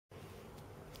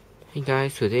Hey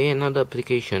guys, today another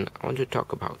application I want to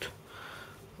talk about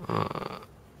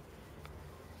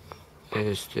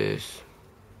is this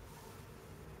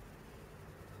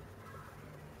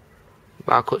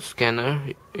barcode scanner.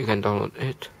 You can download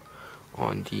it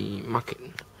on the market.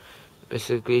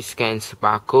 Basically scans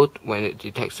barcode when it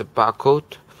detects a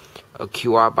barcode, a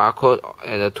QR barcode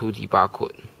and a 2D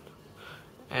barcode.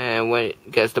 And when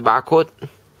it gets the barcode,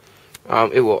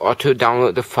 it will auto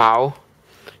download the file.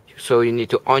 So you need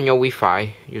to on your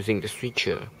Wi-Fi using the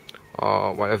switcher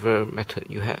or whatever method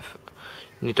you have.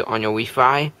 You need to on your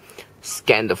Wi-Fi,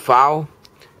 scan the file,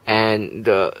 and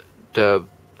there's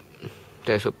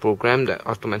a program that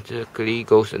automatically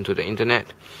goes into the internet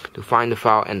to find the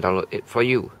file and download it for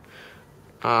you.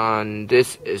 And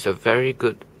this is a very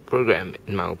good program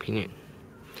in my opinion.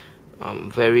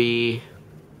 Very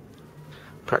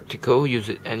practical. Use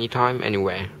it anytime,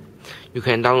 anywhere. You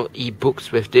can download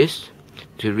ebooks with this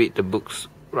to read the books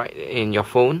right in your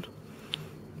phone.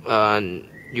 And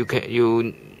you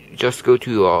just go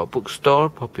to your bookstore,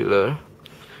 Popular,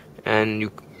 and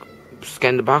you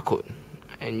scan the barcode,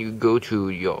 and you go to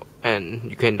you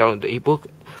can download the ebook,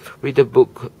 read the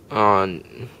book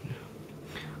in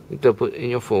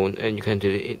your phone, and you can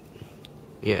delete it.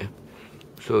 Yeah.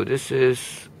 So this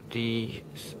is the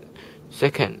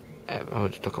second app I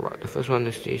want to talk about. The first one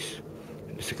is this.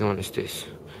 The second one is this.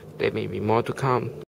 There may be more to come.